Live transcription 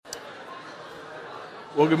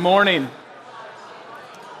Well, good morning.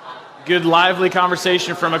 Good, lively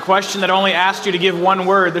conversation from a question that only asked you to give one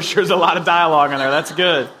word. There sure is a lot of dialogue in there. That's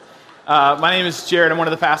good. My name is Jared. I'm one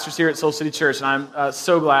of the pastors here at Soul City Church, and I'm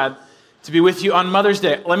so glad to be with you on Mother's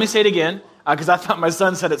Day. Let me say it again, because I thought my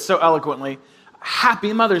son said it so eloquently.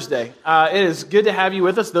 Happy Mother's Day. It is good to have you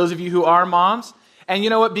with us, those of you who are moms. And you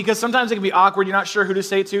know what? Because sometimes it can be awkward. You're not sure who to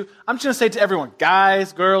say it to. I'm just going to say it to everyone.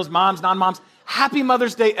 Guys, girls, moms, non-moms. Happy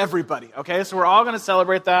Mother's Day, everybody. Okay, so we're all going to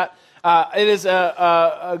celebrate that. It is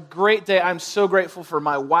a great day. I'm so grateful for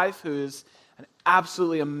my wife, who is an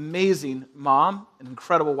absolutely amazing mom, an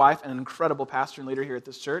incredible wife, and an incredible pastor and leader here at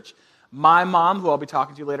this church. My mom, who I'll be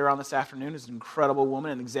talking to later on this afternoon, is an incredible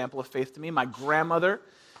woman, an example of faith to me. My grandmother,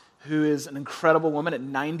 who is an incredible woman at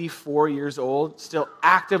 94 years old, still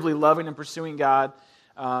actively loving and pursuing God.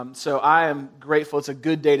 So I am grateful. It's a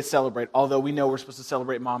good day to celebrate, although we know we're supposed to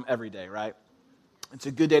celebrate mom every day, right? It's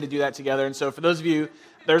a good day to do that together. And so for those of you,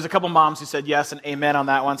 there's a couple moms who said yes and amen on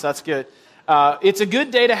that one, so that's good. It's a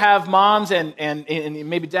good day to have moms and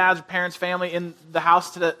maybe dads, parents, family in the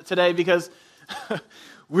house today, because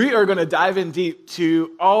we are going to dive in deep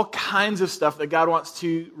to all kinds of stuff that God wants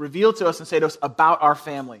to reveal to us and say to us about our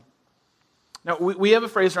family. Now, we have a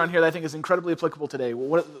phrase around here that I think is incredibly applicable today.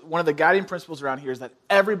 One of the guiding principles around here is that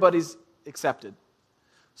everybody's accepted.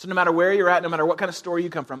 So no matter where you're at, no matter what kind of story you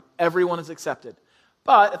come from, everyone is accepted.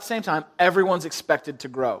 But at the same time, everyone's expected to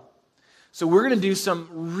grow. So we're going to do some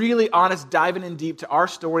really honest diving in deep to our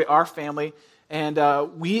story, our family, and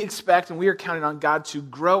we expect and we are counting on God to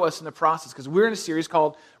grow us in the process, because we're in a series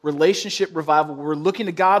called Relationship Revival. We're looking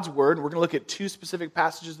to God's Word, and we're going to look at two specific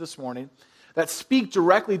passages this morning that speak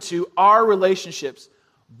directly to our relationships,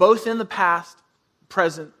 both in the past,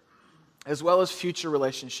 present, as well as future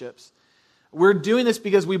relationships. We're doing this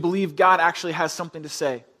because we believe God actually has something to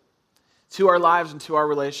say to our lives and to our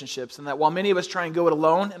relationships, and that while many of us try and go it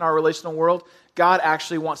alone in our relational world, God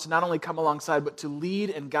actually wants to not only come alongside, but to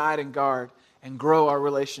lead and guide and guard and grow our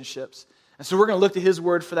relationships. And so we're going to look to His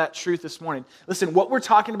Word for that truth this morning. Listen, what we're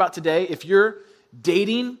talking about today, if you're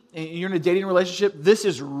dating, and you're in a dating relationship, this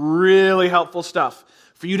is really helpful stuff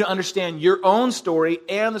for you to understand your own story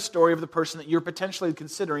and the story of the person that you're potentially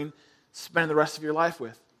considering spending the rest of your life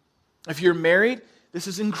with. If you're married, this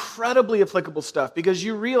is incredibly applicable stuff, because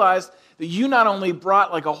you realize that you not only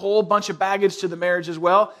brought like a whole bunch of baggage to the marriage as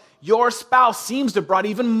well, your spouse seems to have brought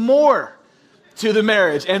even more to the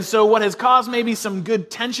marriage. And so what has caused maybe some good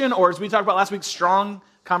tension, or as we talked about last week, strong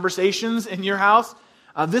conversations in your house,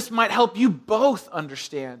 this might help you both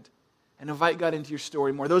understand and invite God into your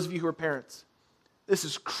story more. Those of you who are parents, this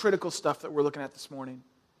is critical stuff that we're looking at this morning.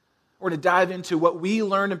 We're going to dive into what we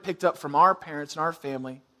learned and picked up from our parents and our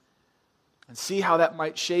family, and see how that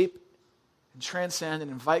might shape and transcend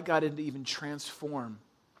and invite God in to even transform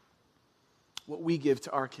what we give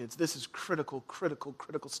to our kids. This is critical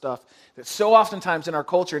stuff that so oftentimes in our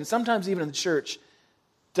culture, and sometimes even in the church,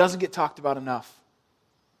 doesn't get talked about enough.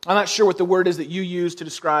 I'm not sure what the word is that you use to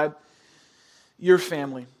describe your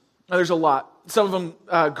family. Now, there's a lot. Some of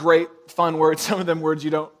them great, fun words. Some of them words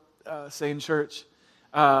you don't say in church.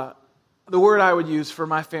 The word I would use for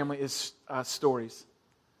my family is stories.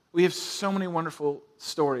 We have so many wonderful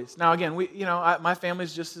stories. Now, again, my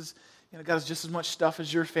family's just as, got just as much stuff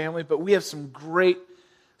as your family, but we have some great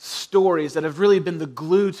stories that have really been the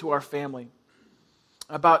glue to our family.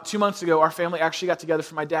 About 2 months ago, our family actually got together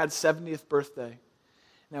for my dad's 70th birthday.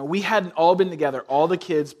 Now, we hadn't all been together, all the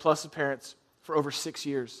kids plus the parents, for over 6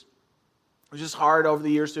 years. It was just hard over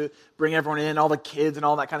the years to bring everyone in, all the kids and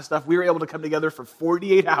all that kind of stuff. We were able to come together for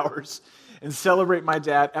 48 hours and celebrate my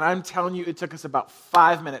dad. And I'm telling you, it took us about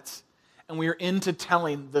 5 minutes. And we were into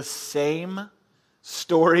telling the same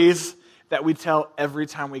stories that we tell every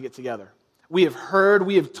time we get together. We have heard,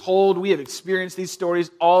 we have told, we have experienced these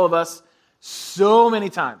stories, all of us, so many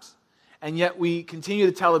times. And yet we continue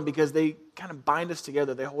to tell them because they kind of bind us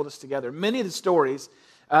together. They hold us together. Many of the stories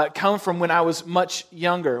come from when I was much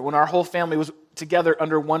younger, when our whole family was together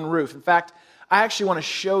under one roof. In fact, I actually want to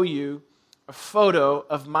show you a photo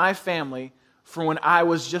of my family from when I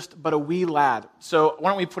was just but a wee lad. So why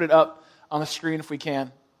don't we put it up on the screen if we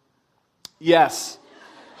can? Yes,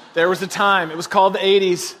 there was a time. It was called the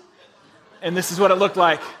 80s, and this is what it looked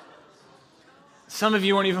like. Some of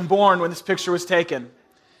you weren't even born when this picture was taken.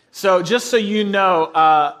 So just so you know,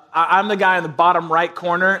 I'm the guy in the bottom right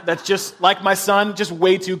corner that's just, like my son, just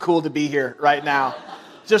way too cool to be here right now.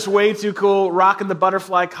 Just way too cool, rocking the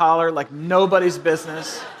butterfly collar like nobody's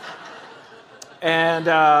business. And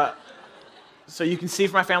so you can see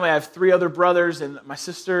from my family, I have 3 other brothers and my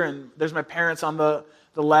sister, and there's my parents on the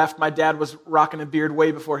left. My dad was rocking a beard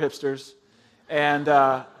way before hipsters. And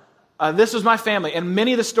This was my family. And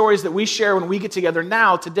many of the stories that we share when we get together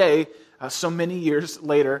now, today, so many years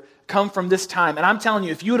later, come from this time. And I'm telling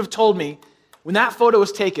you, if you would have told me when that photo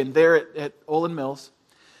was taken there at Olin Mills,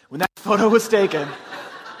 when that photo was taken,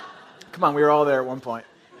 come on, we were all there at one point,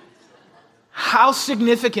 how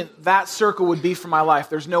significant that circle would be for my life,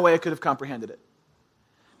 there's no way I could have comprehended it.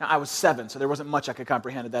 Now, I was 7, so there wasn't much I could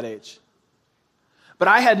comprehend at that age. But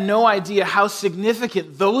I had no idea how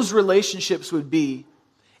significant those relationships would be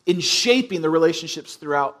in shaping the relationships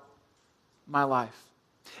throughout my life.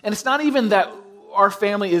 And it's not even that our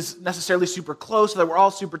family is necessarily super close, or that we're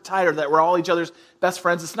all super tight, or that we're all each other's best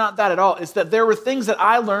friends. It's not that at all. It's that there were things that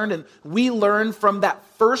I learned and we learned from that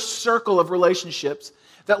first circle of relationships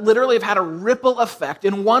that literally have had a ripple effect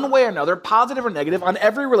in one way or another, positive or negative, on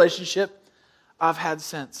every relationship I've had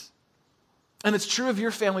since. And it's true of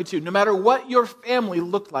your family too. No matter what your family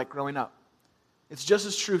looked like growing up, it's just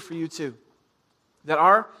as true for you too. That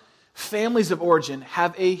our families of origin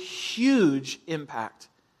have a huge impact,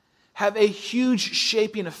 have a huge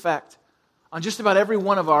shaping effect on just about every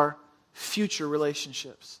one of our future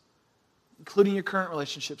relationships, including your current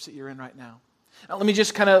relationships that you're in right now. Now, let me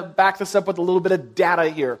just kind of back this up with a little bit of data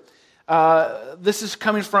here. This is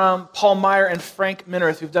coming from Paul Meyer and Frank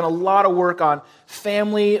Minirth, who've done a lot of work on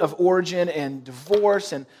family of origin and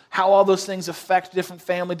divorce and how all those things affect different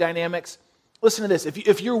family dynamics. Listen to this.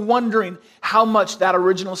 If you're wondering how much that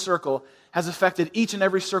original circle has affected each and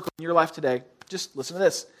every circle in your life today, just listen to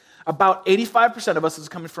this. About 85% of us, this is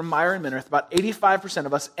coming from Meyer and Minirth, about 85%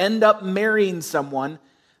 of us end up marrying someone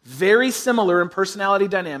very similar in personality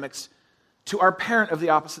dynamics to our parent of the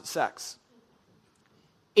opposite sex.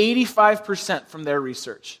 85% from their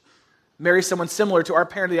research marry someone similar to our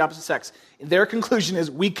parent of the opposite sex. And their conclusion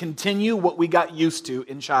is we continue what we got used to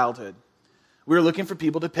in childhood. We're looking for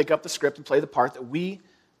people to pick up the script and play the part that we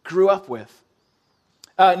grew up with.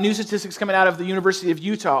 New statistics coming out of the University of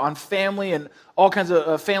Utah on family and all kinds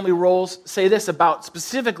of family roles say this about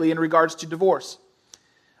specifically in regards to divorce.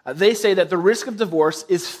 They say that the risk of divorce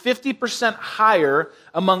is 50% higher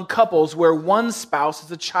among couples where one spouse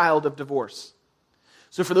is a child of divorce.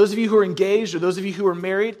 So for those of you who are engaged or those of you who are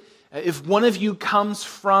married, if one of you comes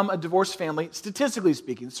from a divorced family, statistically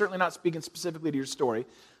speaking, certainly not speaking specifically to your story,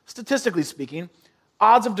 statistically speaking,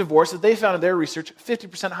 odds of divorce that they found in their research,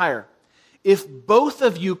 50% higher. If both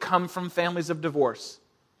of you come from families of divorce,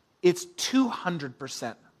 it's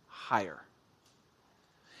 200% higher.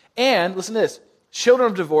 And listen to this, children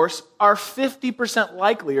of divorce are 50%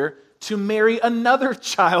 likelier to marry another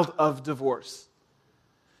child of divorce.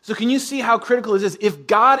 So can you see how critical this is? If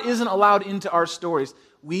God isn't allowed into our stories,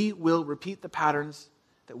 we will repeat the patterns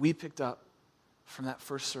that we picked up from that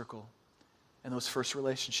first circle and those first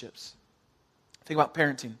relationships. Think about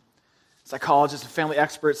parenting. Psychologists and family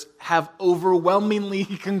experts have overwhelmingly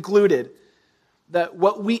concluded that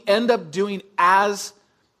what we end up doing as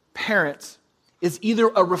parents is either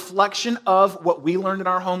a reflection of what we learned in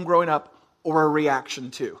our home growing up or a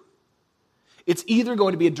reaction to. It's either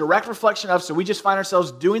going to be a direct reflection of, so we just find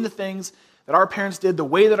ourselves doing the things that our parents did, the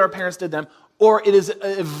way that our parents did them, or it is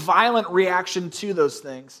a violent reaction to those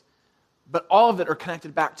things. But all of it are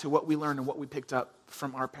connected back to what we learned and what we picked up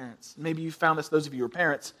from our parents. Maybe you found this, those of you who are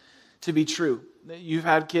parents, to be true. You've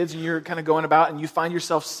had kids and you're kind of going about and you find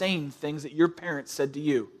yourself saying things that your parents said to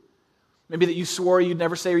you. Maybe that you swore you'd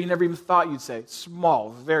never say or you never even thought you'd say.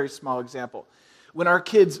 Small, very small example. When our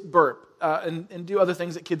kids burp and do other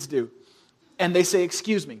things that kids do, and they say,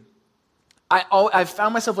 excuse me, I've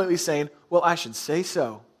found myself lately saying, well, I should say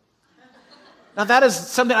so. Now that is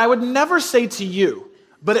something I would never say to you,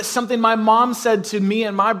 but it's something my mom said to me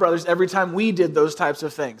and my brothers every time we did those types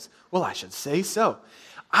of things. Well, I should say so.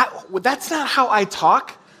 That's not how I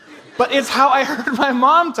talk, but it's how I heard my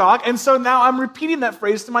mom talk, and so now I'm repeating that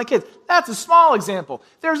phrase to my kids. That's a small example.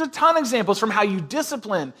 There's a ton of examples from how you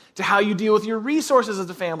discipline, to how you deal with your resources as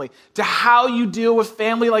a family, to how you deal with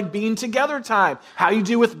family like being together time, how you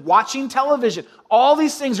deal with watching television. All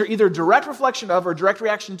these things are either a direct reflection of or a direct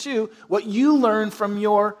reaction to what you learned from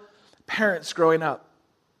your parents growing up.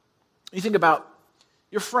 You think about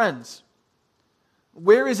your friends.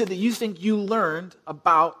 Where is it that you think you learned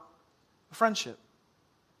about a friendship?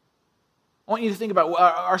 I want you to think about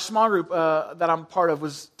our small group that I'm part of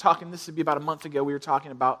was talking, this would be about a month ago, we were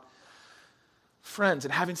talking about friends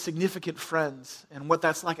and having significant friends and what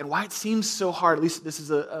that's like and why it seems so hard, at least this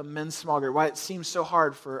is a men's small group, why it seems so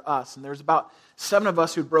hard for us. And there's about 7 of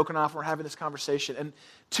us who'd broken off and were having this conversation. And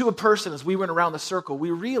to a person, as we went around the circle,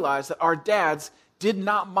 we realized that our dads did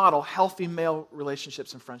not model healthy male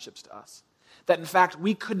relationships and friendships to us. That in fact,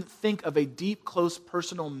 we couldn't think of a deep, close,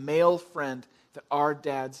 personal male friend that our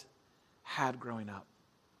dads had growing up.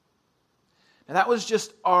 And that was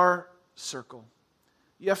just our circle.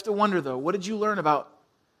 You have to wonder, though, what did you learn about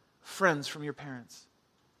friends from your parents?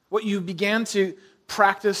 What you began to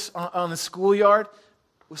practice on the schoolyard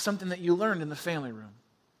was something that you learned in the family room.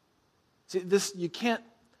 See, you can't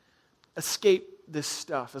escape this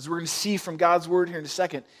stuff. As we're going to see from God's word here in a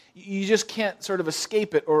second, you just can't sort of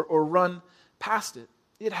escape it or run past it.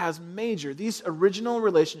 These original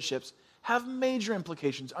relationships have major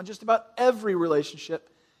implications on just about every relationship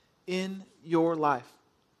in your life.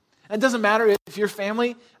 And it doesn't matter if your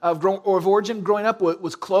family of origin growing up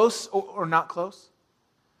was close or not close.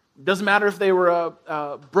 It doesn't matter if they were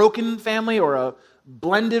a broken family or a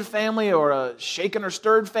blended family or a shaken or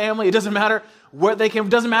stirred family. It doesn't matter where they came.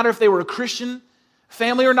 It doesn't matter if they were a Christian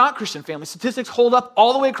family or not Christian family. Statistics hold up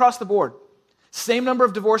all the way across the board. Same number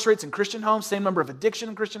of divorce rates in Christian homes, same number of addiction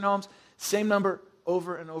in Christian homes, same number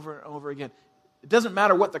over and over and over again. It doesn't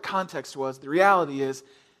matter what the context was. The reality is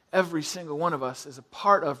every single one of us is a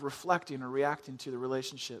part of reflecting or reacting to the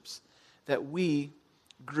relationships that we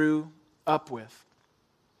grew up with.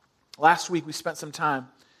 Last week we spent some time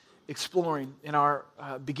exploring in our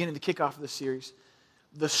beginning the kickoff of this series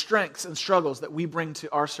the strengths and struggles that we bring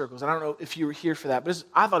to our circles. And I don't know if you were here for that, but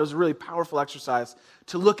I thought it was a really powerful exercise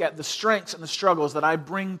to look at the strengths and the struggles that I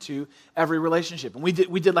bring to every relationship. And we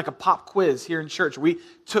did like a pop quiz here in church. We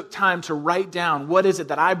took time to write down what is it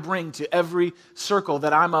that I bring to every circle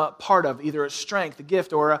that I'm a part of, either a strength, a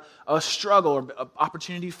gift, or a struggle, or an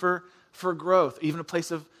opportunity for growth, even a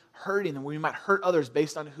place of hurting and we might hurt others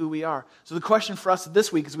based on who we are. So the question for us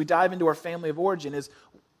this week as we dive into our family of origin is,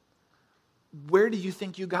 where do you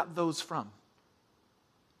think you got those from?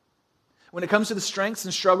 When it comes to the strengths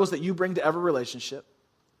and struggles that you bring to every relationship,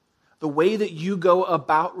 the way that you go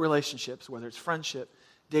about relationships, whether it's friendship,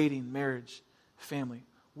 dating, marriage, family,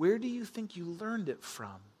 where do you think you learned it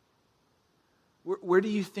from? Where do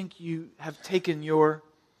you think you have taken your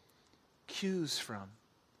cues from?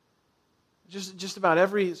 Just about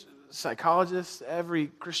every psychologist, every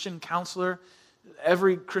Christian counselor,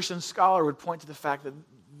 every Christian scholar would point to the fact that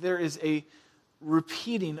there is a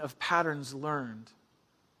repeating of patterns learned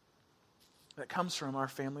that comes from our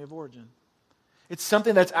family of origin. It's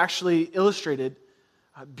something that's actually illustrated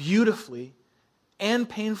beautifully and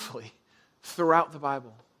painfully throughout the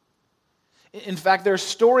Bible. In fact, there are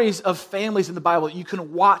stories of families in the Bible that you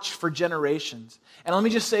can watch for generations. And let me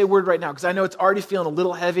just say a word right now, because I know it's already feeling a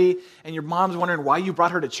little heavy, and your mom's wondering why you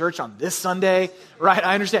brought her to church on this Sunday, right?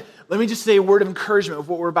 I understand. Let me just say a word of encouragement of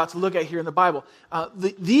what we're about to look at here in the Bible.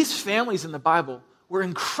 These families in the Bible were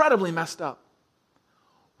incredibly messed up.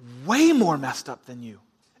 Way more messed up than you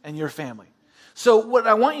and your family. So what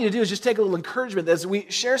I want you to do is just take a little encouragement as we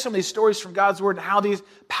share some of these stories from God's Word and how these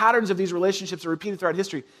patterns of these relationships are repeated throughout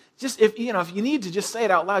history. Just if you need to just say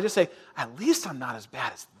it out loud, just say, at least I'm not as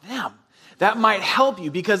bad as them. That might help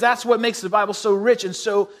you because that's what makes the Bible so rich and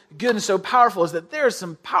so good and so powerful is that there's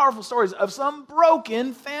some powerful stories of some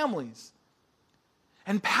broken families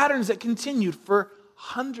and patterns that continued for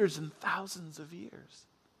hundreds and thousands of years.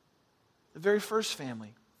 The very first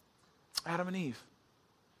family, Adam and Eve.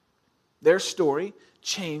 Their story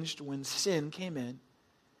changed when sin came in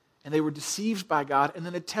and they were deceived by God and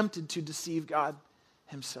then attempted to deceive God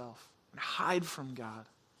himself and hide from God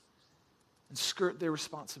and skirt their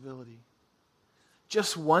responsibility.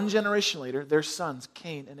 Just one generation later, their sons,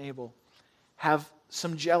 Cain and Abel, have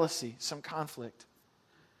some jealousy, some conflict.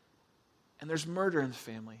 And there's murder in the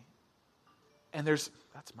family. And that's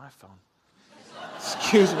my phone.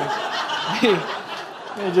 Excuse me.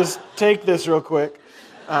 Let me just take this real quick.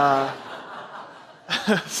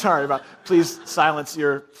 Please silence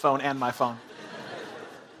your phone and my phone.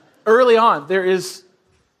 Early on, there is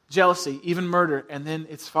jealousy, even murder, and then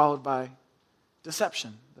it's followed by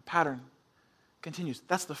deception. The pattern continues.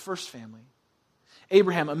 That's the first family.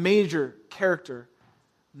 Abraham, a major character,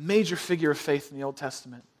 major figure of faith in the Old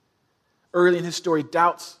Testament, early in his story,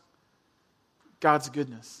 doubts God's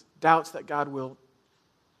goodness, doubts that God will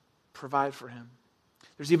provide for him.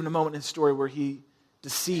 There's even a moment in his story where he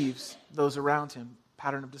deceives those around him,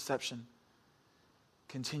 pattern of deception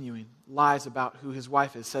continuing, lies about who his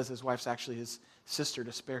wife is, says his wife's actually his sister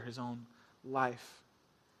to spare his own life.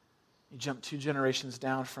 You jump 2 generations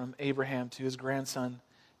down from Abraham to his grandson,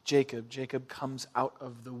 Jacob. Jacob comes out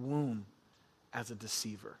of the womb as a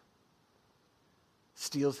deceiver,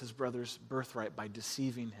 steals his brother's birthright by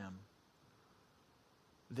deceiving him,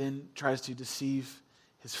 then tries to deceive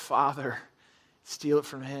his father, steal it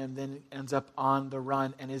from him, then ends up on the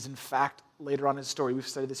run and is in fact, later on in his story, we've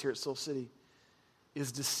studied this here at Soul City,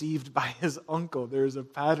 is deceived by his uncle. There is a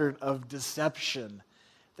pattern of deception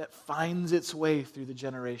that finds its way through the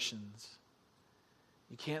generations.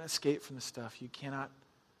 You can't escape from this stuff. You cannot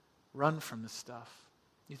run from this stuff.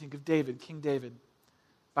 You think of David, King David.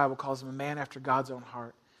 The Bible calls him a man after God's own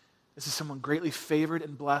heart. This is someone greatly favored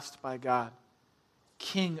and blessed by God.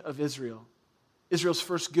 King of Israel. Israel's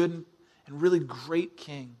first good and really great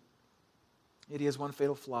king. Yet he has one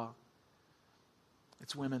fatal flaw.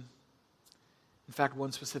 It's women. In fact,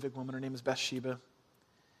 one specific woman, her name is Bathsheba.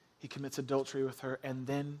 He commits adultery with her, and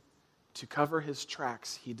then to cover his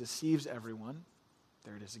tracks, he deceives everyone.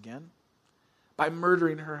 There it is again. By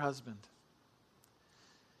murdering her husband.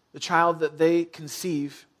 The child that they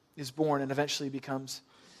conceive is born and eventually becomes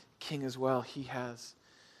king as well. He has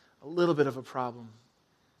a little bit of a problem.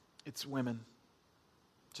 It's women,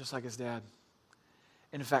 just like his dad.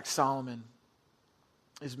 And in fact, Solomon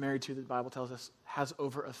is married to, the Bible tells us, has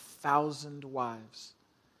over 1,000 wives.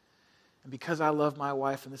 And because I love my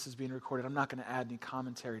wife and this is being recorded, I'm not going to add any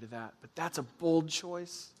commentary to that. But that's a bold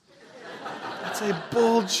choice. That's a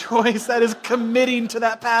bold choice. That is committing to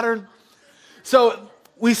that pattern. So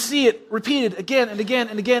we see it repeated again and again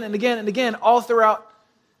and again and again and again all throughout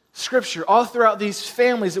Scripture, all throughout these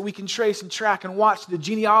families that we can trace and track and watch the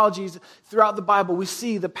genealogies throughout the Bible. We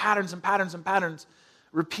see the patterns and patterns and patterns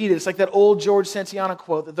repeated. It's like that old George Santayana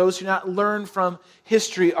quote that those who not learn from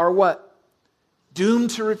history are what? Doomed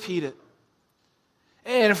to repeat it.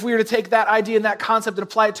 And if we were to take that idea and that concept and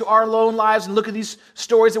apply it to our own lives and look at these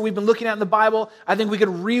stories that we've been looking at in the Bible, I think we could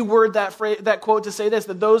reword that quote to say this,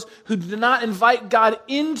 that those who do not invite God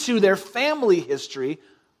into their family history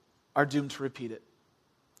are doomed to repeat it.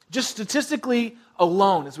 Just statistically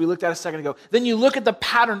alone, as we looked at a second ago. Then you look at the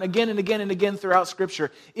pattern again and again and again throughout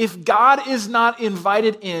Scripture. If God is not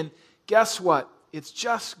invited in, guess what? It's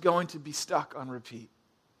just going to be stuck on repeat.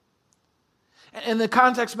 And the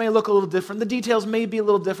context may look a little different. The details may be a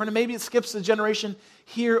little different. And maybe it skips a generation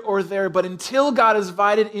here or there. But until God is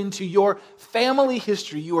invited into your family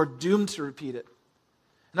history, you are doomed to repeat it.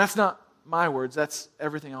 And that's not my words. That's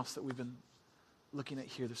everything else that we've been looking at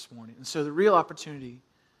here this morning. And so the real opportunity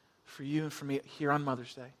for you and for me here on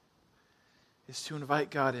Mother's Day is to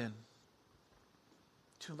invite God in.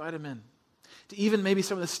 To invite Him in. To even maybe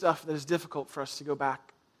some of the stuff that is difficult for us to go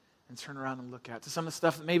back and turn around and look at. To some of the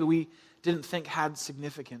stuff that maybe we didn't think had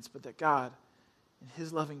significance, but that God, in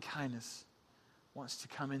His loving kindness, wants to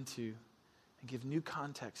come into and give new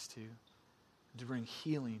context to, and to bring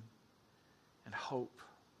healing and hope.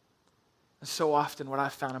 And so often what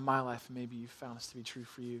I've found in my life, and maybe you've found this to be true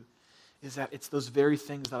for you, is that it's those very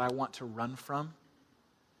things that I want to run from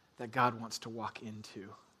that God wants to walk into.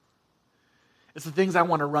 It's the things I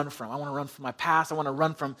want to run from. I want to run from my past. I want to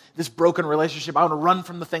run from this broken relationship. I want to run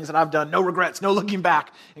from the things that I've done. No regrets, no looking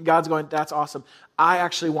back. And God's going, that's awesome. I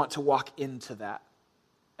actually want to walk into that.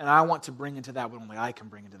 And I want to bring into that what only I can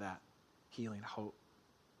bring into that. Healing, hope,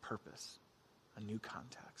 purpose, a new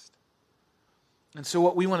context. And so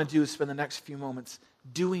what we want to do is spend the next few moments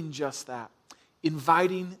doing just that.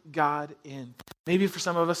 Inviting God in. Maybe for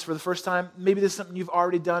some of us for the first time, maybe this is something you've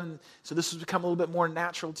already done, so this has become a little bit more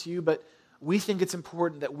natural to you, but we think it's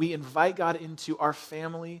important that we invite God into our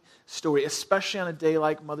family story, especially on a day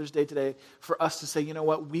like Mother's Day today, for us to say, you know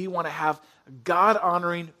what, we want to have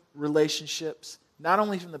God-honoring relationships, not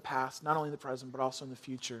only from the past, not only in the present, but also in the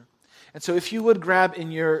future. And so if you would grab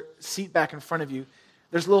in your seat back in front of you,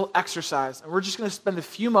 there's a little exercise, and we're just going to spend a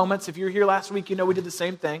few moments. If you were here last week, you know we did the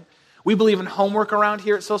same thing. We believe in homework around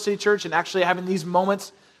here at Soul City Church and actually having these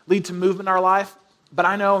moments lead to movement in our life. But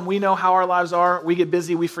I know and we know how our lives are. We get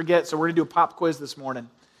busy, we forget, so we're going to do a pop quiz this morning.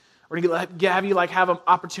 We're going to have you have an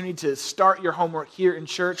opportunity to start your homework here in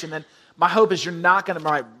church, and then my hope is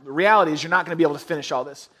the reality is you're not going to be able to finish all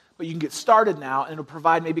this. But you can get started now, and it'll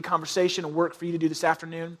provide maybe conversation and work for you to do this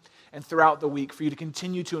afternoon and throughout the week for you to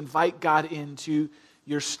continue to invite God into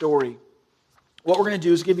your story. What we're going to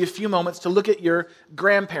do is give you a few moments to look at your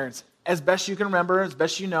grandparents as best you can remember, as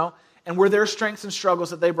best you know, and were their strengths and struggles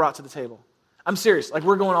that they brought to the table. I'm serious,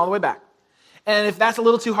 we're going all the way back. And if that's a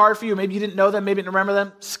little too hard for you, maybe you didn't know them, maybe you didn't remember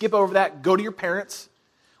them, skip over that, go to your parents.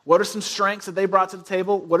 What are some strengths that they brought to the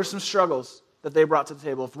table? What are some struggles that they brought to the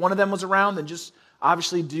table? If one of them was around, then just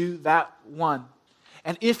obviously do that one.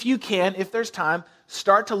 And if you can, if there's time,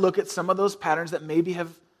 start to look at some of those patterns that maybe have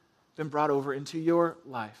been brought over into your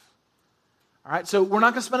life. All right, so we're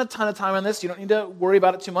not going to spend a ton of time on this. You don't need to worry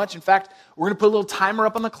about it too much. In fact, we're going to put a little timer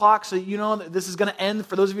up on the clock so you know that this is going to end.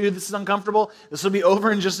 For those of you who this is uncomfortable, this will be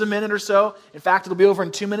over in just a minute or so. In fact, it'll be over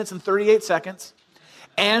in 2 minutes and 38 seconds.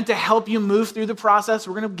 And to help you move through the process,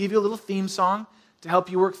 we're going to give you a little theme song to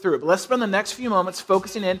help you work through it. But let's spend the next few moments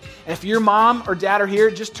focusing in. And if your mom or dad are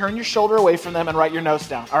here, just turn your shoulder away from them and write your notes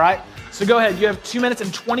down, all right? So go ahead. You have 2 minutes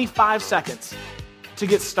and 25 seconds to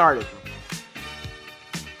get started.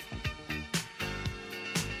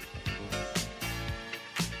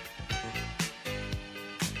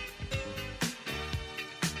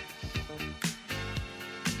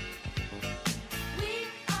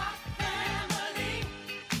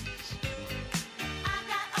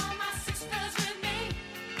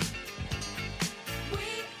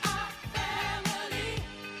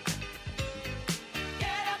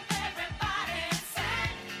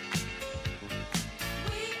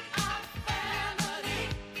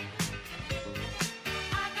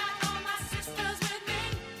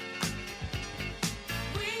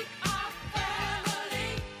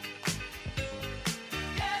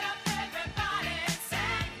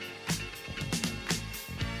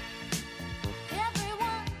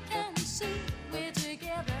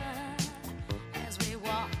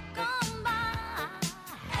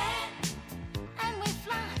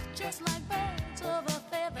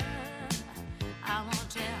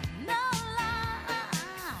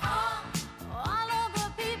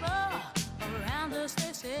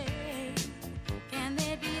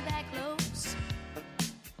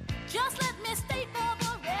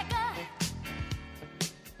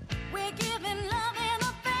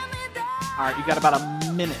 All right, you got about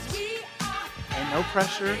a minute. And no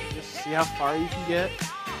pressure, just see how far you can get.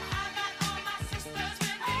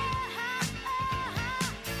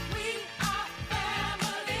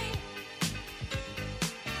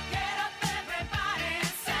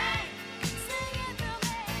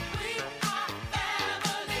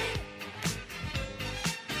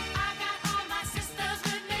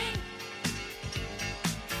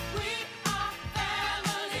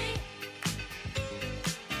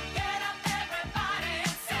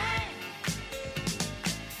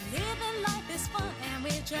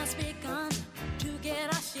 Just begun to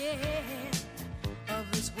get our share of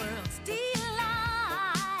this world's delight.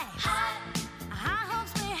 High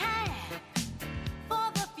hopes we have for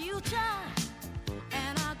the future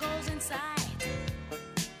and our goals in sight.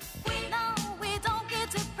 We know we don't get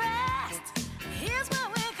depressed. Here's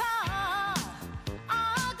what we call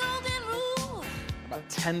our golden rule. About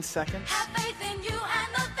 10 seconds. Have faith in you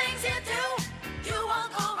and the things you do. You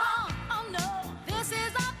won't go wrong. Oh no, this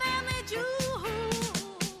is our family jewel.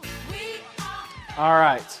 All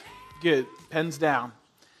right, good. Pens down.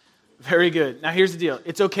 Very good. Now here's the deal.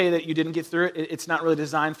 It's okay that you didn't get through it. It's not really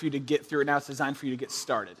designed for you to get through it now. It's designed for you to get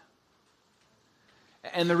started.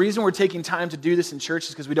 And the reason we're taking time to do this in church is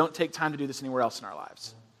because we don't take time to do this anywhere else in our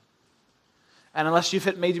lives. And unless you've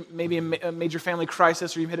hit maybe a major family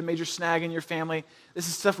crisis or you've hit a major snag in your family, this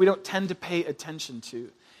is stuff we don't tend to pay attention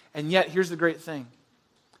to. And yet, here's the great thing.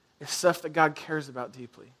 It's stuff that God cares about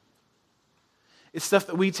deeply. It's stuff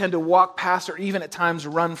that we tend to walk past or even at times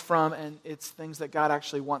run from, and it's things that God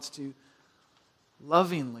actually wants to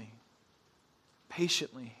lovingly,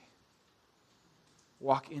 patiently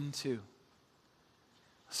walk into.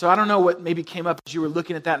 So I don't know what maybe came up as you were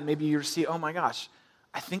looking at that, and maybe you see, oh my gosh,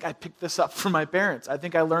 I think I picked this up from my parents. I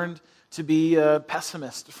think I learned to be a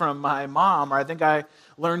pessimist from my mom, or I think I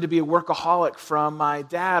learned to be a workaholic from my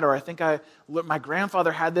dad, or I think my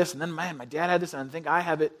grandfather had this, and then my dad had this, and I think I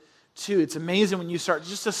have it too. It's amazing when you start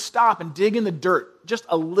just to stop and dig in the dirt, just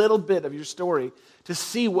a little bit of your story, to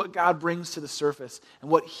see what God brings to the surface and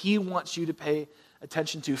what He wants you to pay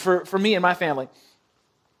attention to. For me and my family,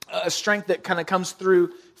 a strength that kind of comes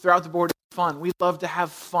throughout the board is fun. We love to have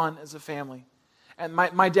fun as a family. And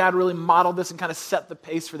my dad really modeled this and kind of set the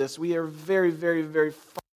pace for this. We are very, very, very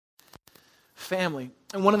fun family.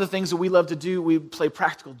 And one of the things that we love to do, we play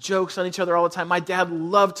practical jokes on each other all the time. My dad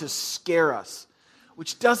loved to scare us,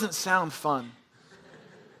 which doesn't sound fun.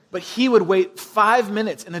 But he would wait 5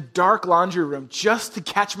 minutes in a dark laundry room just to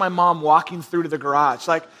catch my mom walking through to the garage.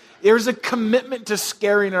 Like, there's a commitment to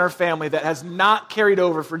scaring our family that has not carried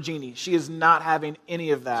over for Jeannie. She is not having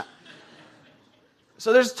any of that.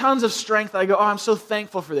 So there's tons of strength. I go, oh, I'm so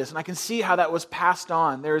thankful for this. And I can see how that was passed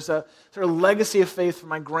on. There's a sort of legacy of faith from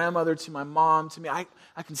my grandmother to my mom to me. I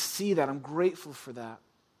can see that. I'm grateful for that.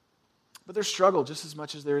 But there's struggle just as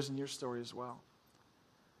much as there is in your story as well.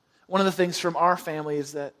 One of the things from our family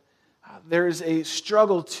is that there is a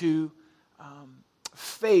struggle to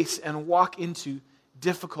face and walk into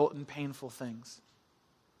difficult and painful things.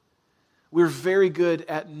 We're very good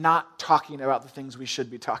at not talking about the things we should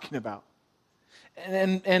be talking about.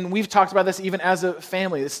 And we've talked about this even as a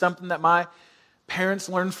family. It's something that my parents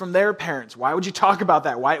learned from their parents. Why would you talk about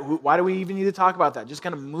that? Why do we even need to talk about that? Just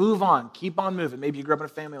kind of move on. Keep on moving. Maybe you grew up in a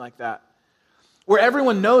family like that, where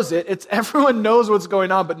everyone knows it. It's everyone knows what's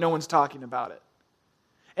going on, but no one's talking about it.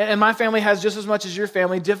 And my family has just as much as your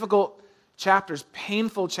family, difficult chapters,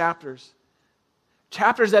 painful chapters.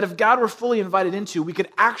 Chapters that if God were fully invited into, we could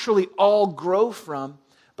actually all grow from.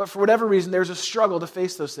 But for whatever reason, there's a struggle to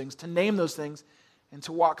face those things, to name those things, and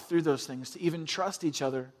to walk through those things, to even trust each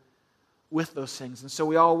other with those things. And so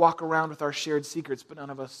we all walk around with our shared secrets, but none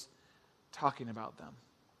of us talking about them.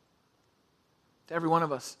 Every one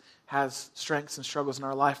of us has strengths and struggles in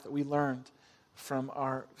our life that we learned from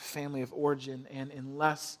our family of origin, and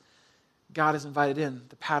unless God is invited in,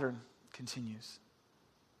 the pattern continues,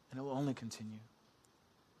 and it will only continue.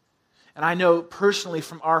 And I know personally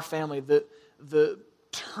from our family that the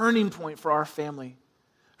turning point for our family,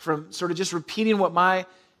 from sort of just repeating what my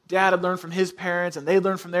dad had learned from his parents, and they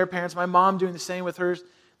learned from their parents, my mom doing the same with hers,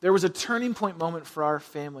 there was a turning point moment for our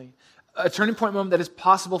family. A turning point moment that is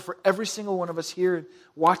possible for every single one of us here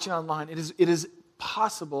watching online. It is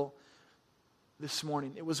possible this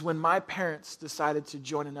morning. It was when my parents decided to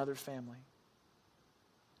join another family.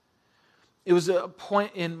 It was a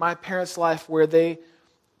point in my parents' life where they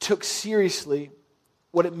took seriously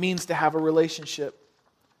what it means to have a relationship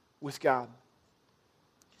with God.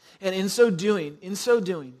 And in so doing,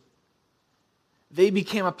 they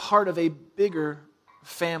became a part of a bigger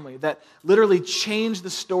family that literally changed the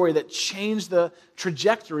story, that changed the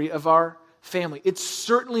trajectory of our family. It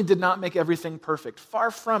certainly did not make everything perfect.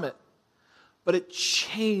 Far from it. But it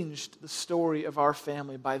changed the story of our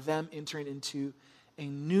family by them entering into a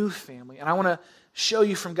new family. And I want to show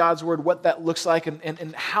you from God's word what that looks like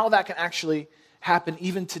and how that can actually happen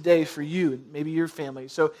even today for you and maybe your family.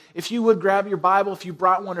 So if you would grab your Bible, if you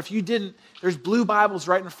brought one, or if you didn't, there's blue Bibles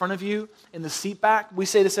right in front of you in the seat back. We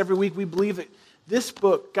say this every week. We believe that this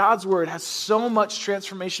book, God's word, has so much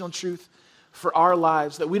transformational truth for our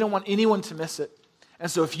lives that we don't want anyone to miss it. And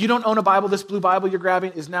so if you don't own a Bible, this blue Bible you're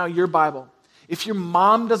grabbing is now your Bible. If your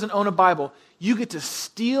mom doesn't own a Bible, you get to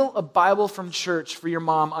steal a Bible from church for your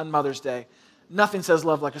mom on Mother's Day. Nothing says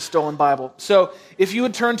love like a stolen Bible. So if you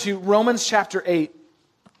would turn to Romans chapter 8.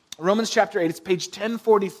 Romans chapter 8, it's page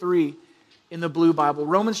 1043 in the blue Bible.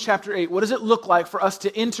 Romans chapter 8, what does it look like for us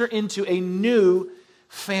to enter into a new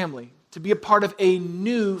family, to be a part of a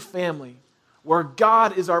new family where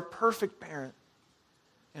God is our perfect parent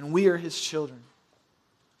and we are his children?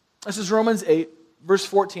 This is Romans 8, verse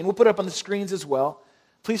 14. We'll put it up on the screens as well.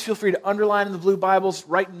 Please feel free to underline in the blue Bibles,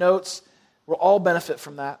 write notes. We'll all benefit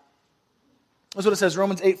from that. That's what it says,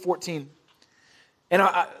 Romans 8:14. And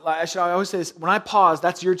I always say this, when I pause,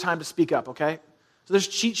 that's your time to speak up, okay? So there's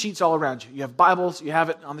cheat sheets all around you. You have Bibles, you have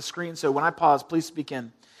it on the screen, so when I pause, please speak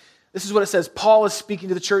in. This is what it says. Paul is speaking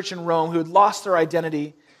to the church in Rome who had lost their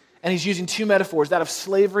identity, and he's using two metaphors, that of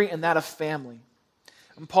slavery and that of family.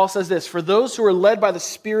 And Paul says this, for those who are led by the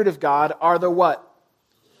Spirit of God are the what?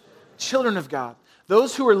 Children of God.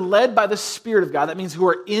 Those who are led by the Spirit of God, that means who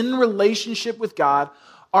are in relationship with God,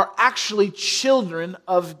 are actually children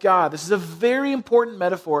of God. This is a very important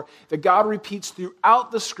metaphor that God repeats throughout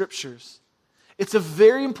the Scriptures. It's a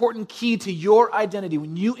very important key to your identity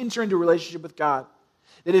when you enter into a relationship with God.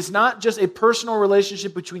 That it's not just a personal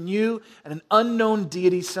relationship between you and an unknown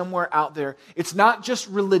deity somewhere out there. It's not just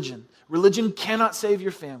religion. Religion cannot save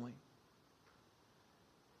your family.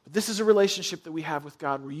 But this is a relationship that we have with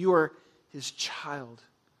God where you are his child.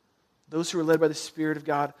 Those who are led by the Spirit of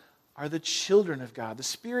God are the children of God. The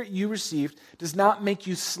Spirit you received does not make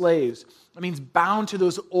you slaves. It means bound to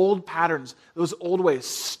those old patterns, those old ways,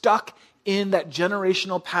 stuck in that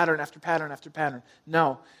generational pattern after pattern after pattern.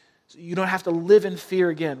 No, so you don't have to live in fear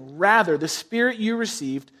again. Rather, the Spirit you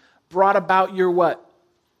received brought about your what?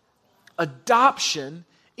 Adoption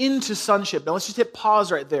into sonship. Now let's just hit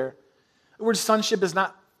pause right there. The word sonship is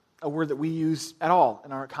not a word that we use at all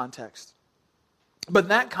in our context. But in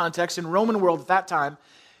that context, in Roman world at that time,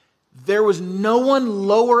 there was no one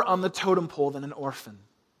lower on the totem pole than an orphan.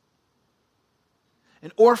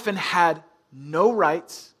 An orphan had no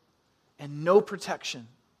rights and no protection.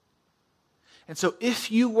 And so if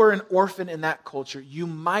you were an orphan in that culture, you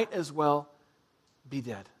might as well be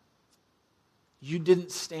dead. You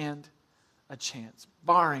didn't stand a chance,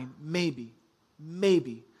 barring maybe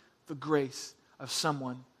the grace of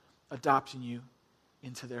someone adopting you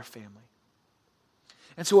into their family.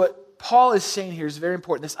 And so what Paul is saying here is very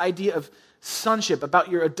important. This idea of sonship, about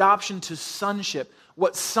your adoption to sonship.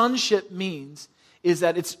 What sonship means is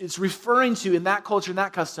that it's referring to, in that culture, in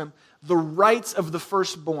that custom, the rights of the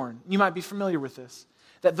firstborn. You might be familiar with this.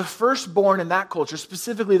 That the firstborn in that culture,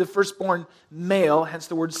 specifically the firstborn male, hence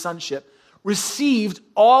the word sonship, received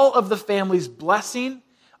all of the family's blessing,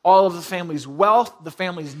 all of the family's wealth, the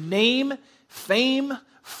family's name, fame,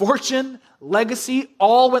 fortune, legacy,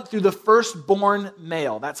 all went through the firstborn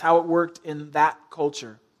male. That's how it worked in that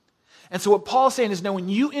culture. And so what Paul's saying is, no, when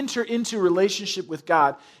you enter into a relationship with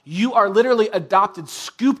God, you are literally adopted,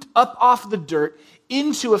 scooped up off the dirt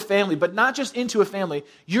into a family, but not just into a family.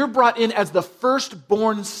 You're brought in as the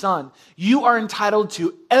firstborn son. You are entitled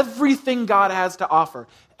to everything God has to offer.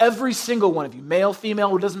 Every single one of you, male,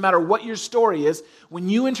 female, it doesn't matter what your story is. When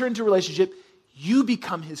you enter into a relationship, you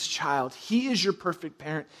become his child. He is your perfect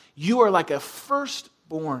parent. You are like a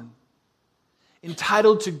firstborn,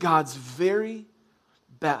 entitled to God's very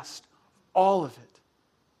best, all of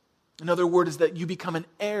it. Another word is that you become an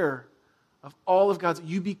heir of all of God's.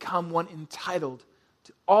 You become one entitled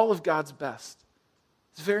to all of God's best.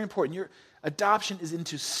 It's very important. Your adoption is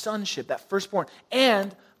into sonship, that firstborn.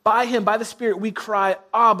 And by him, by the Spirit, we cry,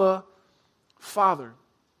 Abba, Father.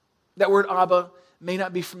 That word Abba may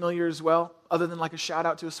not be familiar as well, other than like a shout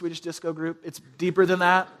out to a Swedish disco group. It's deeper than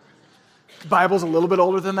that. The Bible's a little bit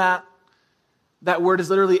older than that. That word is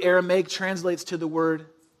literally Aramaic, translates to the word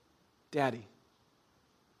daddy.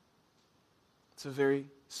 It's a very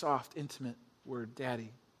soft, intimate word,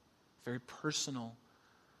 daddy. Very personal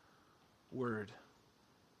word.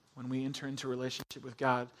 When we enter into a relationship with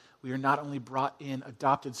God, we are not only brought in,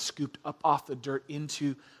 adopted, scooped up off the dirt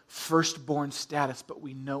into firstborn status, but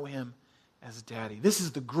we know him as daddy. This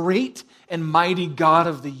is the great and mighty God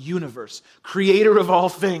of the universe, creator of all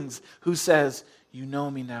things, who says, you know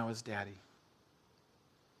me now as daddy.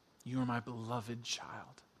 You are my beloved child.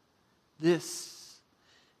 This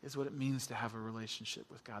is what it means to have a relationship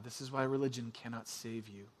with God. This is why religion cannot save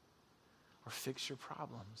you or fix your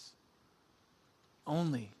problems.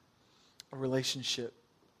 Only a relationship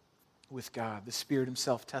with God. The Spirit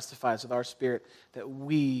himself testifies with our spirit that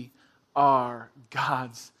we are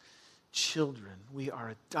God's children. We are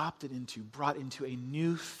adopted into, brought into a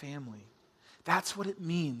new family. That's what it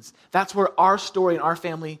means. That's where our story and our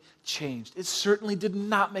family changed. It certainly did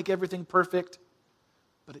not make everything perfect,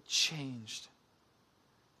 but it changed.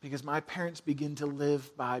 Because my parents began to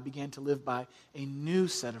live by a new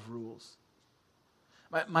set of rules.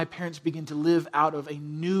 My parents began to live out of a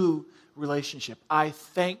new relationship. I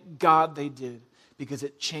thank God they did, because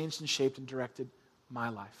it changed and shaped and directed my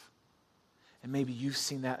life. And maybe you've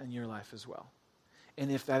seen that in your life as well.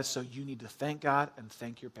 And if that is so, you need to thank God and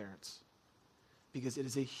thank your parents, because it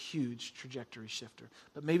is a huge trajectory shifter.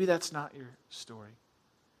 But maybe that's not your story.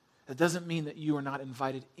 That doesn't mean that you are not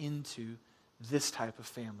invited into this type of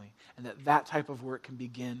family, and that type of work can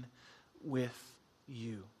begin with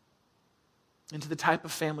you. Into the type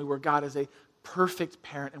of family where God is a perfect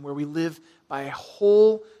parent and where we live by a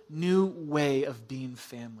whole new way of being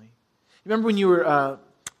family. You remember when you were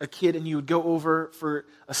a kid and you would go over for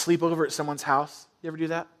a sleepover at someone's house? You ever do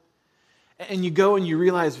that? And you go and you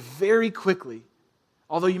realize very quickly,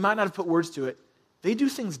 although you might not have put words to it, they do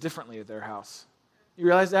things differently at their house. You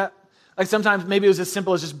realize that? Like sometimes maybe it was as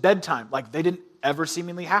simple as just bedtime. Like they didn't ever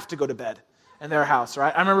seemingly have to go to bed in their house,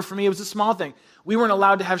 right? I remember for me it was a small thing. We weren't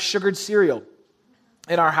allowed to have sugared cereal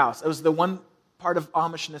in our house. It was the one part of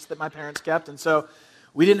Amishness that my parents kept, and so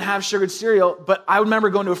we didn't have sugared cereal, but I remember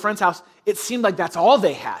going to a friend's house. It seemed like that's all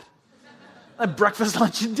they had. Like breakfast,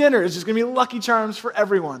 lunch, and dinner. It's just going to be Lucky Charms for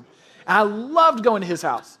everyone. And I loved going to his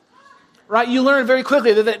house, right? You learn very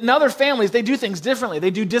quickly that in other families, they do things differently.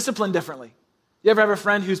 They do discipline differently. You ever have a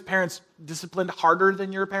friend whose parents disciplined harder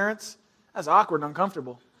than your parents? That's awkward and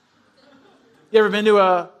uncomfortable. You ever been to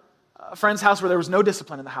a friend's house where there was no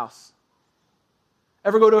discipline in the house?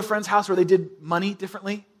 Ever go to a friend's house where they did money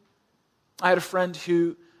differently? I had a friend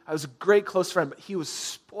who, I was a great close friend, but he was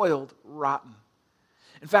spoiled rotten.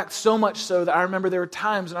 In fact, so much so that I remember there were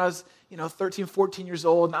times when I was, 13, 14 years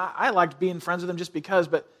old, and I liked being friends with him just because,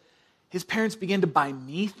 but his parents began to buy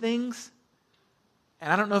me things,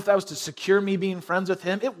 and I don't know if that was to secure me being friends with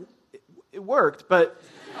him. It worked, but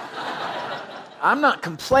I'm not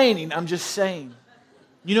complaining, I'm just saying.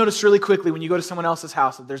 You notice really quickly when you go to someone else's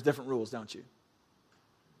house that there's different rules, don't you?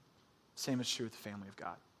 Same is true with the family of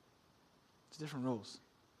God. It's different rules.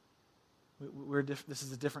 This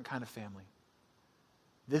is a different kind of family.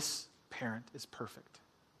 This parent is perfect.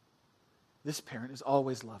 This parent is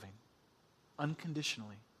always loving,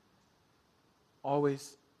 unconditionally,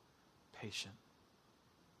 always patient.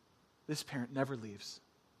 This parent never leaves.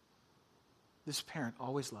 This parent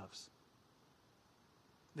always loves.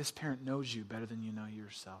 This parent knows you better than you know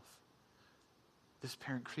yourself. This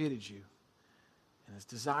parent created you and is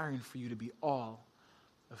desiring for you to be all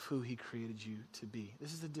of who he created you to be.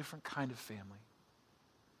 This is a different kind of family.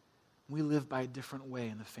 We live by a different way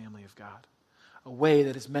in the family of God. A way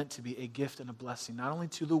that is meant to be a gift and a blessing, not only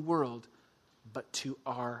to the world, but to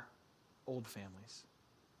our old families.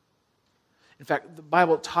 In fact, the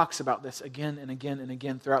Bible talks about this again and again and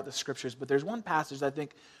again throughout the scriptures, but there's one passage that I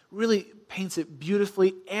think really paints it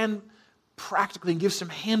beautifully and practically and gives some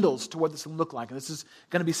handles to what this will look like. And this is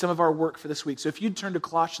going to be some of our work for this week. So if you'd turn to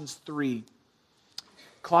Colossians 3.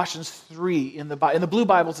 Colossians 3 in the blue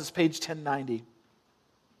Bibles, it's page 1090.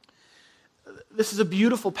 This is a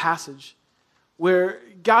beautiful passage where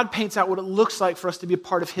God paints out what it looks like for us to be a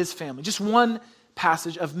part of his family. Just one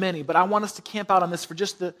passage of many, but I want us to camp out on this for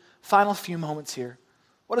just the final few moments here.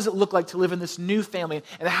 What does it look like to live in this new family?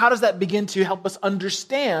 And how does that begin to help us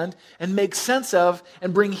understand and make sense of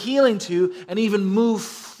and bring healing to and even move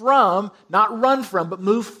from, not run from, but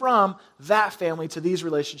move from that family to these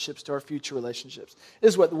relationships, to our future relationships?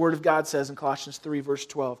 This is what the Word of God says in Colossians 3, verse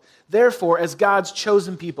 12. Therefore, as God's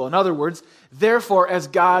chosen people, in other words, therefore, as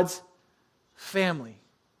God's family,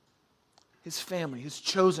 his family, his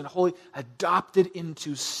chosen, holy, adopted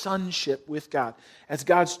into sonship with God. As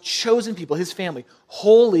God's chosen people, his family,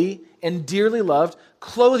 holy and dearly loved,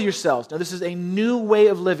 clothe yourselves. Now this is a new way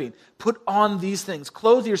of living. Put on these things.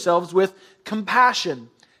 Clothe yourselves with compassion,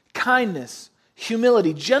 kindness,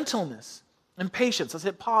 humility, gentleness, and patience. Let's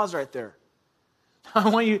hit pause right there. I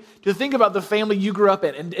want you to think about the family you grew up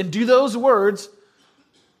in and do those words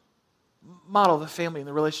model the family and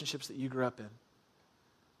the relationships that you grew up in.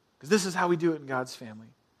 Because this is how we do it in God's family.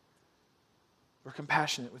 We're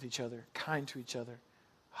compassionate with each other, kind to each other,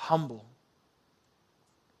 humble,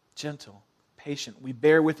 gentle, patient. We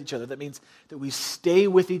bear with each other. That means that we stay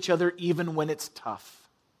with each other even when it's tough.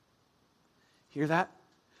 Hear that?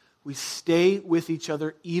 We stay with each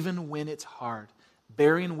other even when it's hard.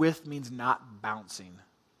 Bearing with means not bouncing.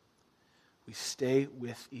 We stay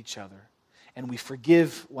with each other. And we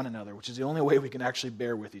forgive one another, which is the only way we can actually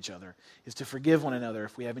bear with each other, is to forgive one another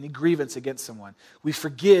if we have any grievance against someone. We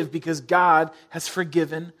forgive because God has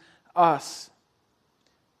forgiven us.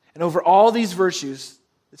 And over all these virtues,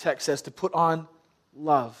 the text says to put on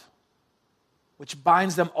love, which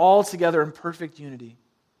binds them all together in perfect unity.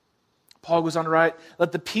 Paul goes on to write,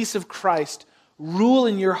 let the peace of Christ rule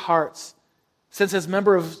in your hearts, since as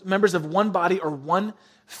members of one body or one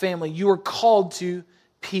family, you are called to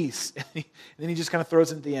peace. And then he just kind of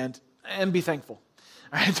throws it at the end, and be thankful.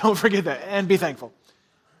 All right, don't forget that, and be thankful.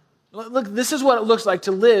 Look, this is what it looks like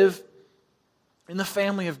to live in the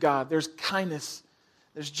family of God. There's kindness,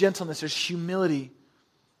 there's gentleness, there's humility.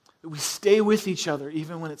 We stay with each other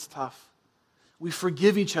even when it's tough. We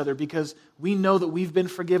forgive each other because we know that we've been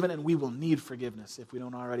forgiven and we will need forgiveness if we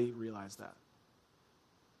don't already realize that.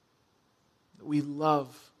 We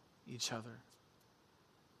love each other.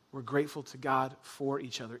 We're grateful to God for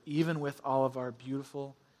each other, even with all of our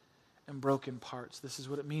beautiful and broken parts. This is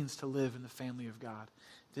what it means to live in the family of God.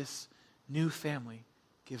 This new family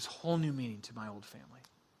gives whole new meaning to my old family.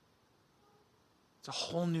 It's a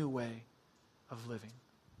whole new way of living.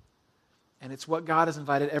 And it's what God has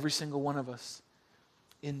invited every single one of us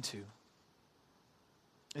into.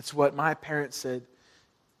 It's what my parents said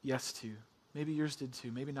yes to. Maybe yours did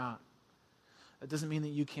too, maybe not. That doesn't mean that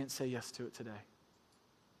you can't say yes to it today.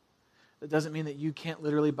 That doesn't mean that you can't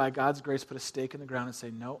literally, by God's grace, put a stake in the ground and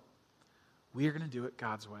say, no, we are going to do it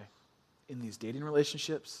God's way. In these dating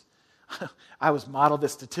relationships, I was modeled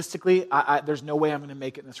this statistically. There's no way I'm going to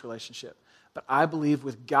make it in this relationship. But I believe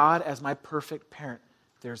with God as my perfect parent,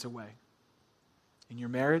 there's a way. In your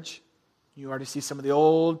marriage, you already see some of the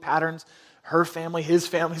old patterns. Her family, his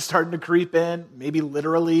family starting to creep in, maybe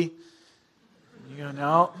literally. You go,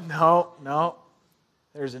 no.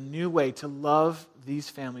 There's a new way to love these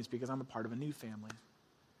families because I'm a part of a new family.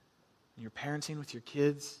 And you're parenting with your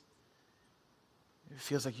kids. It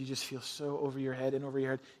feels like you just feel so over your head and over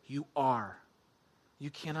your head. You are. You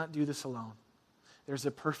cannot do this alone. There's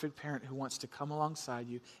a perfect parent who wants to come alongside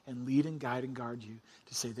you and lead and guide and guard you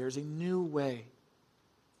to say there's a new way.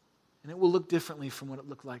 And it will look differently from what it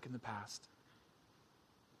looked like in the past.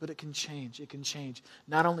 But it can change. It can change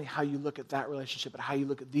not only how you look at that relationship, but how you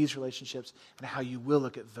look at these relationships and how you will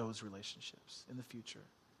look at those relationships in the future.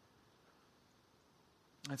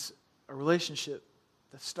 It's a relationship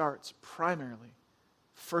that starts primarily,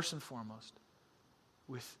 first and foremost,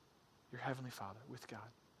 with your Heavenly Father, with God.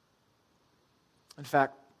 In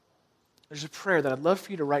fact, there's a prayer that I'd love for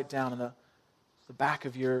you to write down in the back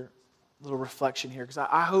of your little reflection here, because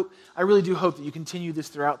I really do hope that you continue this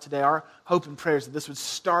throughout today. Our hope and prayer is that this would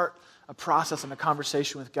start a process and a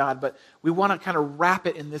conversation with God, but we want to kind of wrap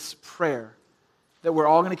it in this prayer that we're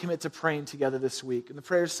all going to commit to praying together this week. And the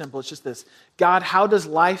prayer is simple. It's just this: God, how does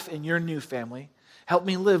life in your new family help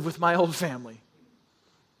me live with my old family?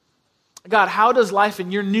 God, how does life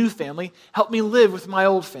in your new family help me live with my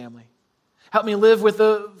old family? Help me live with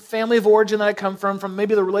the family of origin that I come from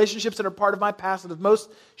maybe the relationships that are part of my past that have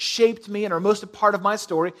most shaped me and are most a part of my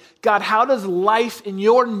story. God, how does life in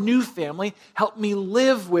your new family help me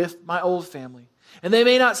live with my old family? And they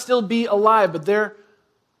may not still be alive, but their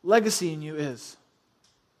legacy in you is.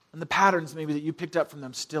 And the patterns maybe that you picked up from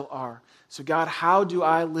them still are. So God, how do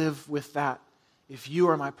I live with that if you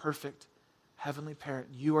are my perfect heavenly parent?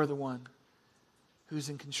 You are the one who's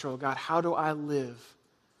in control. God, how do I live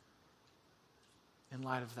in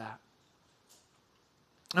light of that?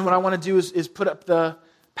 And what I want to do is put up the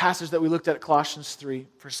passage that we looked at Colossians 3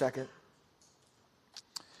 for a second.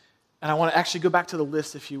 And I want to actually go back to the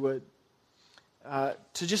list, if you would, to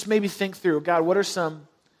just maybe think through, God, what are some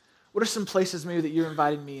places maybe that you're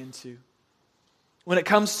inviting me into? When it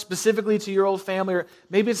comes specifically to your old family, or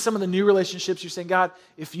maybe it's some of the new relationships, you're saying, God,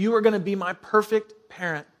 if you are going to be my perfect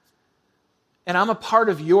parent, and I'm a part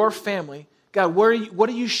of your family, God, what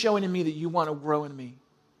are you showing in me that you want to grow in me?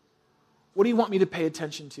 What do you want me to pay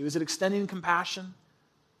attention to? Is it extending compassion?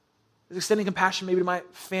 Is extending compassion maybe to my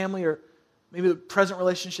family or maybe the present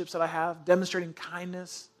relationships that I have? Demonstrating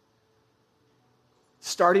kindness?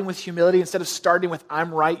 Starting with humility instead of starting with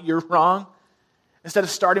I'm right, you're wrong? Instead of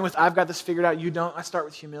starting with I've got this figured out, you don't, I start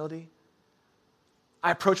with humility.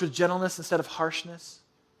 I approach with gentleness instead of harshness.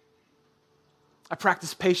 I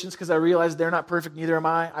practice patience because I realize they're not perfect, neither am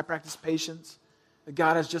I. I practice patience, that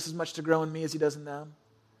God has just as much to grow in me as he does in them.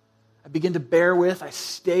 I begin to bear with, I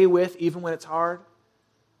stay with, even when it's hard.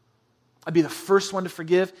 I'd be the first one to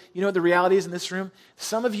forgive. You know what the reality is in this room?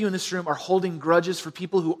 Some of you in this room are holding grudges for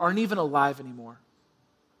people who aren't even alive anymore.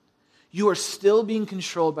 You are still being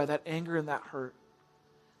controlled by that anger and that hurt.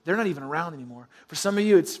 They're not even around anymore. For some of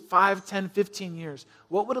you, it's 5, 10, 15 years.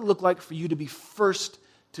 What would it look like for you to be first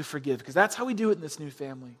to forgive? Because that's how we do it in this new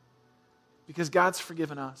family. Because God's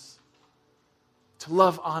forgiven us. To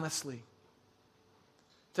love honestly.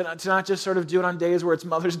 To not just sort of do it on days where it's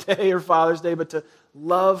Mother's Day or Father's Day, but to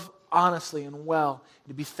love honestly and well. And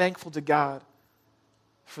to be thankful to God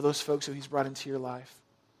for those folks who he's brought into your life.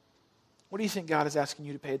 What do you think God is asking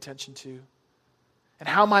you to pay attention to? And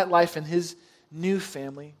how might life in his new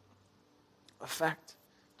family affect,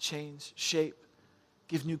 change, shape,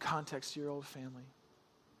 give new context to your old family?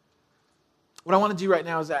 What I want to do right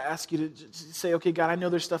now is ask you to say, okay, God, I know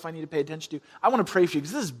there's stuff I need to pay attention to. I want to pray for you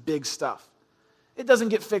because this is big stuff. It doesn't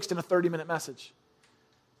get fixed in a 30-minute message.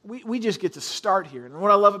 We just get to start here. And what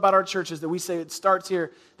I love about our church is that we say it starts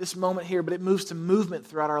here, this moment here, but it moves to movement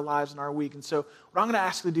throughout our lives and our week. And so what I'm going to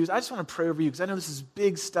ask you to do is I just want to pray over you because I know this is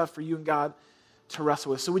big stuff for you and God to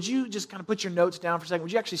wrestle with. So would you just kind of put your notes down for a second?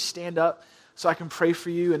 Would you actually stand up so I can pray for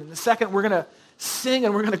you? And in a second, we're going to sing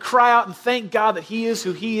and we're going to cry out and thank God that he is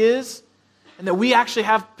who he is and that we actually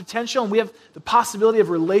have potential and we have the possibility of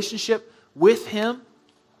relationship with him.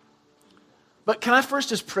 But can I first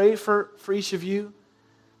just pray for each of you?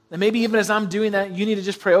 And maybe even as I'm doing that, you need to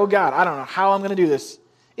just pray, oh God, I don't know how I'm going to do this.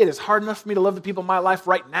 It is hard enough for me to love the people in my life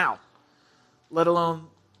right now, let alone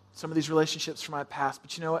some of these relationships from my past.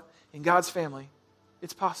 But you know what? In God's family,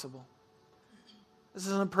 it's possible. This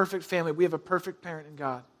isn't a perfect family. We have a perfect parent in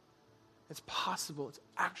God. It's possible. It's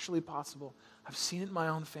actually possible. I've seen it in my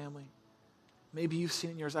own family. Maybe you've seen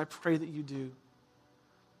it in yours. I pray that you do.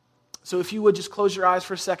 So if you would just close your eyes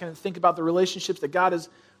for a second and think about the relationships that God is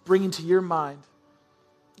bringing to your mind.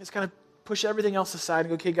 Just kind of push everything else aside and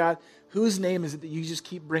go, okay, God, whose name is it that you just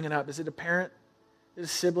keep bringing up? Is it a parent? Is it a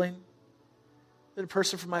sibling? Is it a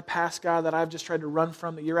person from my past, God, that I've just tried to run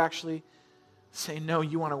from that you're actually saying, no,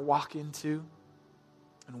 you want to walk into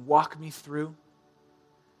and walk me through?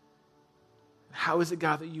 How is it,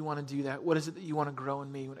 God, that you want to do that? What is it that you want to grow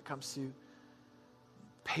in me when it comes to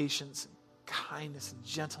patience and kindness and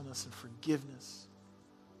gentleness and forgiveness?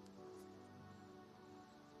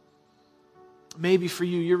 Maybe for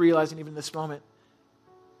you, you're realizing even in this moment,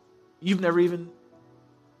 you've never even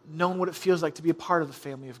known what it feels like to be a part of the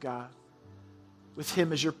family of God, with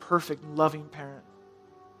him as your perfect and loving parent.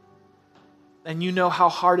 And you know how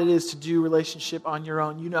hard it is to do relationship on your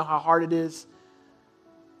own. You know how hard it is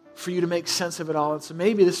for you to make sense of it all. And so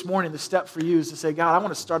maybe this morning the step for you is to say, God, I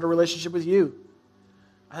want to start a relationship with you.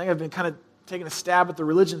 I think I've been kind of taking a stab at the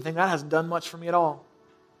religion thing. That hasn't done much for me at all.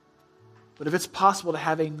 But if it's possible to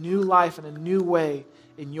have a new life and a new way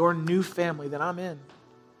in your new family, then I'm in.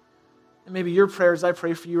 And maybe your prayers I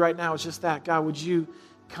pray for you right now is just that. God, would you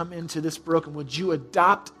come into this broken? Would you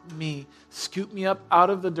adopt me, scoop me up out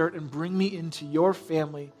of the dirt and bring me into your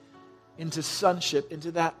family, into sonship,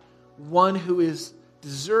 into that one who is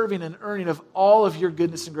deserving and earning of all of your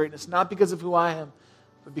goodness and greatness, not because of who I am,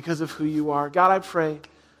 but because of who you are. God, I pray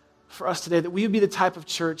for us today that we would be the type of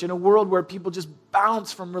church in a world where people just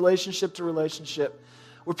bounce from relationship to relationship,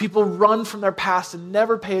 where people run from their past and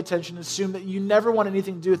never pay attention and assume that you never want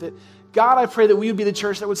anything to do with it. God, I pray that we would be the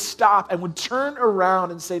church that would stop and would turn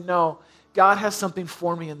around and say, no, God has something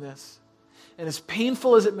for me in this. And as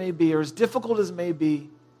painful as it may be, or as difficult as it may be,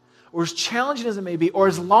 or as challenging as it may be, or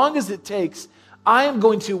as long as it takes, I am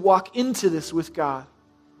going to walk into this with God.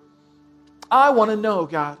 I want to know,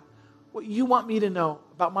 God, what you want me to know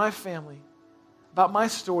about my family, about my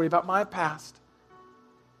story, about my past,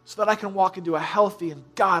 so that I can walk into a healthy and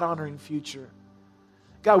God-honoring future.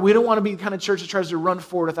 God, we don't want to be the kind of church that tries to run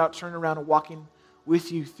forward without turning around and walking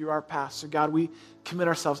with you through our past. So God, we commit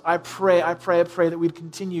ourselves. I pray that we'd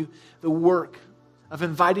continue the work of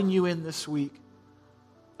inviting you in this week,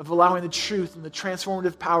 of allowing the truth and the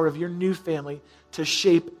transformative power of your new family to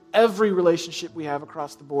shape every relationship we have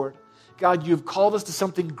across the board. God, you've called us to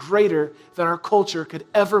something greater than our culture could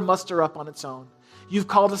ever muster up on its own. You've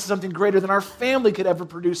called us to something greater than our family could ever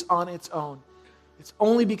produce on its own. It's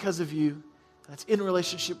only because of you, and it's in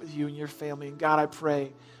relationship with you and your family. And God, I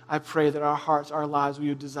pray that our hearts, our lives, we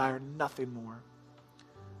would desire nothing more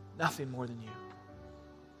than you.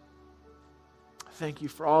 Thank you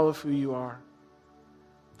for all of who you are.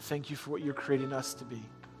 Thank you for what you're creating us to be.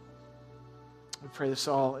 We pray this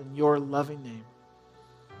all in your loving name.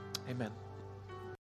 Amen.